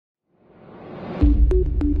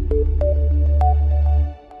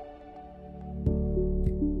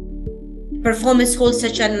performance holds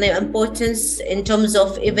such an importance in terms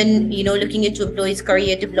of even looking into employees'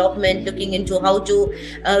 career development, looking into how to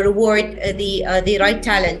reward the right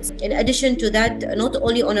talent. In addition to that, not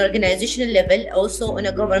only on an organizational level, also on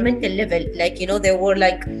a governmental level,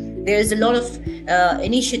 there's a lot of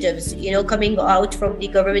initiatives coming out from the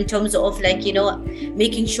government in terms of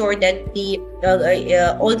making sure that the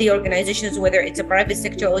all the organizations, whether it's a private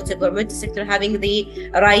sector or it's a government sector, having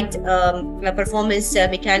the right performance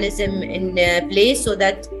mechanism in place, so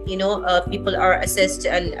that people are assessed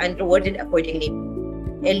and rewarded accordingly.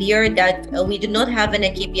 Earlier that we do not have an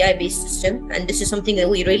KPI based system, and this is something that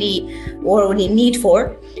we really need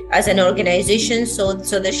for as an organization. So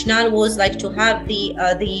the rationale was to have the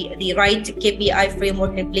right KPI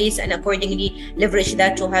framework in place, and accordingly leverage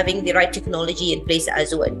that to having the right technology in place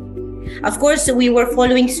as well. Of course, we were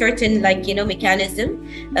following certain mechanism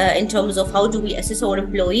in terms of how do we assess our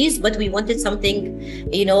employees, but we wanted something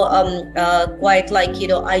quite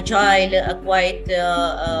agile, quite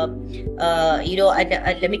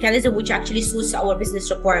a mechanism which actually suits our business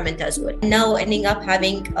requirement as well. Now ending up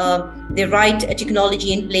having the right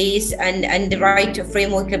technology in place and the right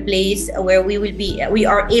framework in place, where we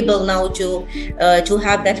are able now to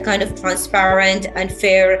have that kind of transparent and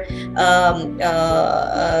fair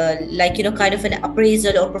kind of an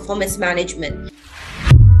appraisal or performance management.